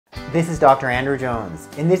This is Dr. Andrew Jones.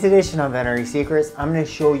 In this edition of Veterinary Secrets, I'm going to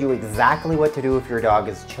show you exactly what to do if your dog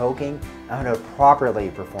is choking and how to properly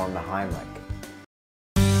perform the Heimlich.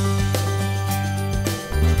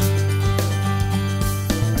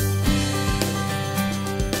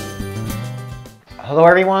 Hello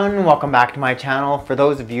everyone, welcome back to my channel. For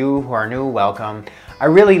those of you who are new, welcome. I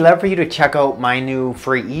really love for you to check out my new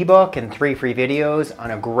free ebook and 3 free videos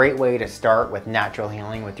on a great way to start with natural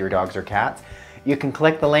healing with your dogs or cats. You can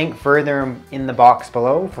click the link further in the box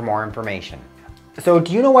below for more information. So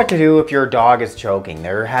do you know what to do if your dog is choking?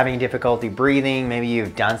 They're having difficulty breathing, maybe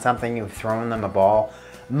you've done something, you've thrown them a ball.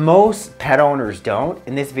 Most pet owners don't.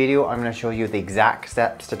 In this video, I'm going to show you the exact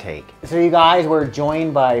steps to take. So you guys, we're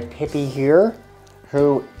joined by Pippi here,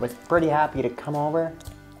 who was pretty happy to come over.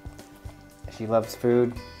 She loves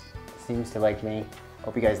food, seems to like me.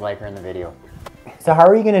 Hope you guys like her in the video. So how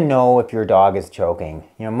are you gonna know if your dog is choking?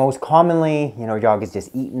 You know, most commonly, your dog is just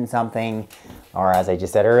eating something, or as I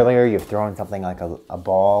just said earlier, you've thrown something like a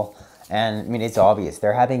ball. And I mean, it's obvious,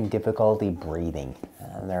 they're having difficulty breathing.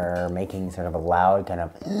 They're making sort of a loud kind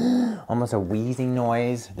of, almost a wheezing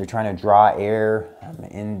noise. They're trying to draw air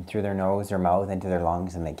in through their nose, their mouth, into their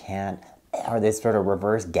lungs, and they can't. Or this sort of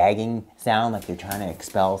reverse gagging sound, like they're trying to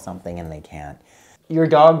expel something and they can't. Your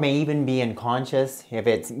dog may even be unconscious if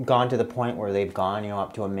it's gone to the point where they've gone,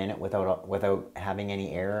 up to a minute without having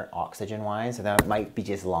any air, oxygen-wise. So that might be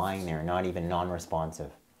just lying there, not even non-responsive.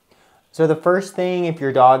 So the first thing, if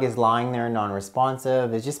your dog is lying there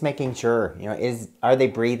non-responsive, is just making sure, are they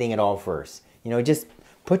breathing at all first? Just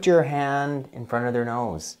put your hand in front of their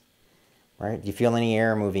nose, right? Do you feel any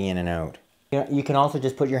air moving in and out? You can also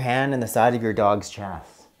just put your hand in the side of your dog's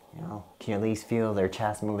chest. Can you at least feel their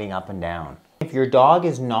chest moving up and down? If your dog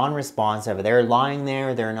is non-responsive, they're lying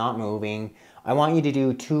there, they're not moving, I want you to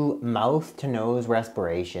do 2 mouth-to-nose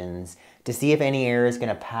respirations to see if any air is going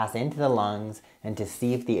to pass into the lungs and to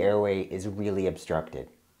see if the airway is really obstructed.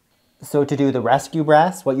 So to do the rescue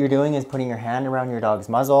breaths, what you're doing is putting your hand around your dog's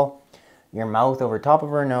muzzle, your mouth over top of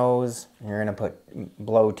her nose, and you're going to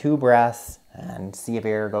blow 2 breaths and see if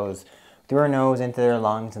air goes through her nose into their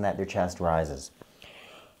lungs and that their chest rises.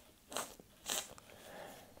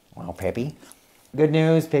 Well, Pippi. Good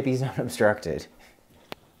news, Pippi's not obstructed.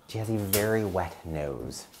 She has a very wet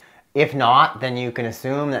nose. If not, then you can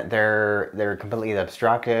assume that they're completely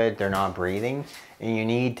obstructed, they're not breathing, and you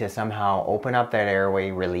need to somehow open up that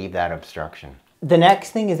airway, relieve that obstruction. The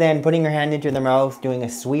next thing is then putting your hand into their mouth, doing a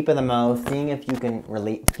sweep of the mouth, seeing if you can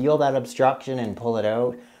feel that obstruction and pull it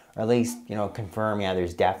out, or at least, confirm, yeah,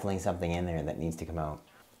 there's definitely something in there that needs to come out.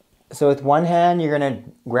 So with one hand, you're gonna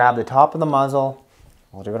grab the top of the muzzle.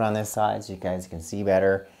 We'll do it on this side so you guys can see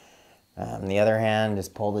better. The other hand,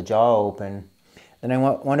 just pull the jaw open. Then I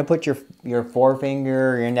want to put your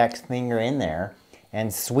forefinger, your index finger in there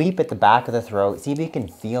and sweep at the back of the throat. See if you can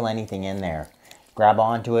feel anything in there. Grab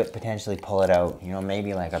onto it, potentially pull it out.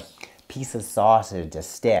 Maybe like a piece of sausage, a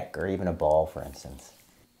stick, or even a ball, for instance.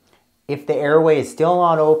 If the airway is still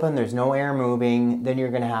not open, there's no air moving, then you're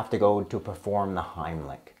going to have to go to perform the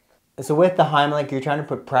Heimlich. So with the Heimlich, you're trying to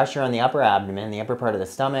put pressure on the upper abdomen, the upper part of the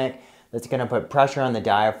stomach. That's going to put pressure on the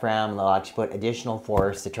diaphragm. They'll actually put additional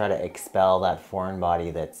force to try to expel that foreign body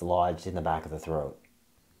that's lodged in the back of the throat.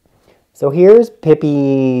 So here's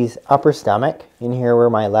Pippi's upper stomach, in here where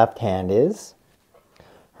my left hand is.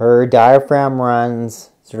 Her diaphragm runs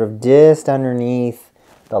sort of just underneath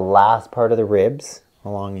the last part of the ribs,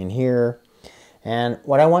 along in here. And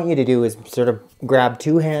what I want you to do is sort of grab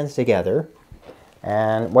 2 hands together.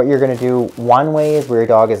 And what you're going to do, one way is where your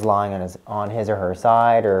dog is lying on his or her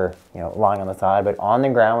side, or lying on the side, but on the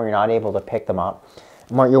ground where you're not able to pick them up.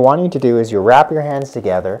 And what you're wanting to do is you wrap your hands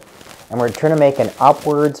together, and we're trying to make an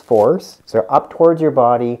upwards force, so up towards your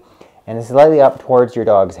body and slightly up towards your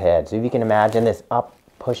dog's head. So if you can imagine this up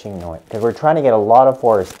pushing noise, because we're trying to get a lot of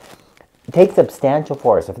force. It takes substantial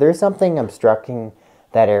force. If there's something obstructing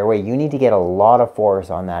that airway, you need to get a lot of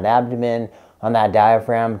force on that abdomen, on that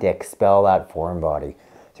diaphragm, to expel that foreign body.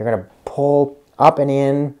 So you're going to pull up and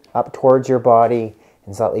in, up towards your body,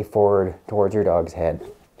 and slightly forward towards your dog's head.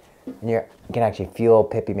 And you can actually feel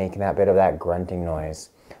Pippi making that bit of that grunting noise.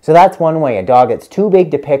 So that's one way. A dog that's too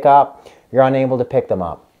big to pick up, you're unable to pick them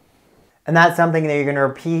up. And that's something that you're going to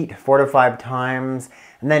repeat 4 to 5 times.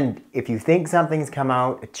 And then if you think something's come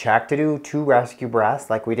out, check to do 2 rescue breaths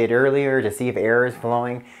like we did earlier to see if air is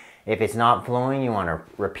flowing. If it's not flowing, you want to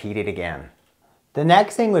repeat it again. The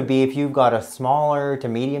next thing would be if you've got a smaller to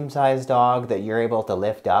medium-sized dog that you're able to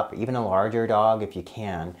lift up, even a larger dog if you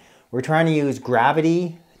can. We're trying to use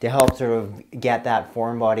gravity to help sort of get that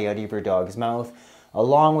foreign body out of your dog's mouth,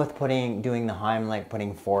 along with doing the Heimlich,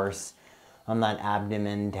 putting force on that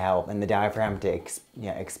abdomen to help, and the diaphragm to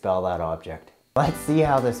expel that object. Let's see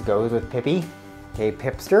how this goes with Pippi. Okay,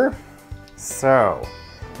 Pipster. So,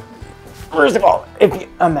 first of all, if you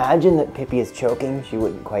imagine that Pippi is choking, she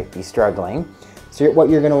wouldn't quite be struggling. So what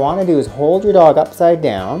you're gonna wanna do is hold your dog upside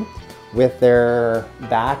down with their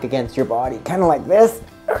back against your body, kind of like this.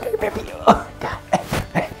 Okay, Pippi. Oh, God.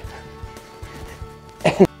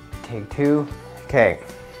 Take two. Okay.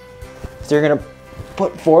 So you're gonna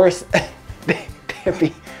force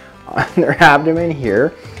Pippi on their abdomen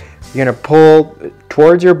here. You're gonna pull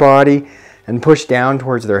towards your body and push down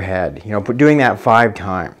towards their head. You know, doing that 5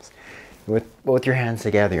 times with both your hands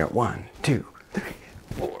together. You go 1, 2, 3,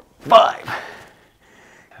 4, 5.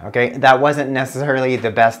 Okay, that wasn't necessarily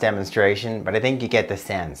the best demonstration, but I think you get the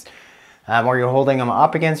sense. Where you're holding them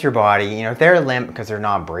up against your body. You know, if they're limp because they're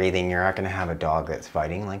not breathing, you're not going to have a dog that's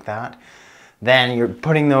fighting like that. Then you're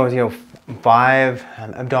putting those, 5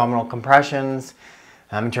 abdominal compressions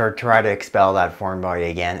to try to expel that foreign body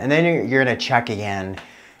again. And then you're going to check again,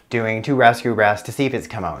 doing 2 rescue breaths to see if it's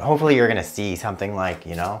come out. Hopefully you're going to see something like,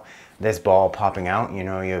 this ball popping out.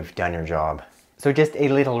 You've done your job. So just a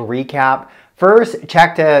little recap. First,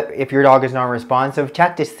 check if your dog is non-responsive,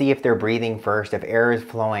 check to see if they're breathing first, if air is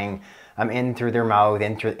flowing in through their mouth,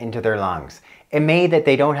 into their lungs. It may that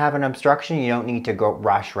they don't have an obstruction. You don't need to go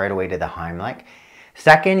rush right away to the Heimlich.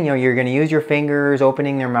 Second, you're going to use your fingers,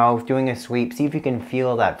 opening their mouth, doing a sweep. See if you can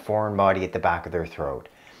feel that foreign body at the back of their throat.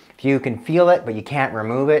 If you can feel it, but you can't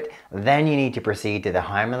remove it, then you need to proceed to the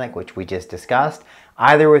Heimlich, which we just discussed,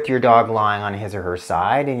 either with your dog lying on his or her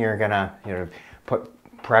side, and you're going to put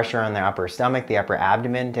pressure on the upper stomach, the upper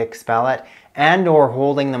abdomen to expel it, and or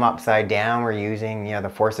holding them upside down or using the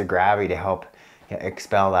force of gravity to help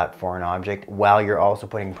expel that foreign object while you're also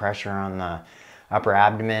putting pressure on the upper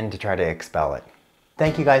abdomen to try to expel it.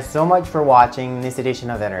 Thank you guys so much for watching this edition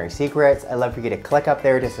of Veterinary Secrets. I'd love for you to click up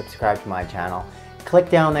there to subscribe to my channel. Click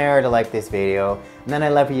down there to like this video, and then I'd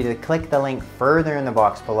love for you to click the link further in the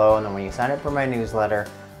box below, and then when you sign up for my newsletter,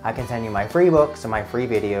 I can send you my free books and my free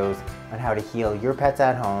videos on how to heal your pets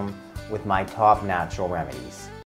at home with my top natural remedies.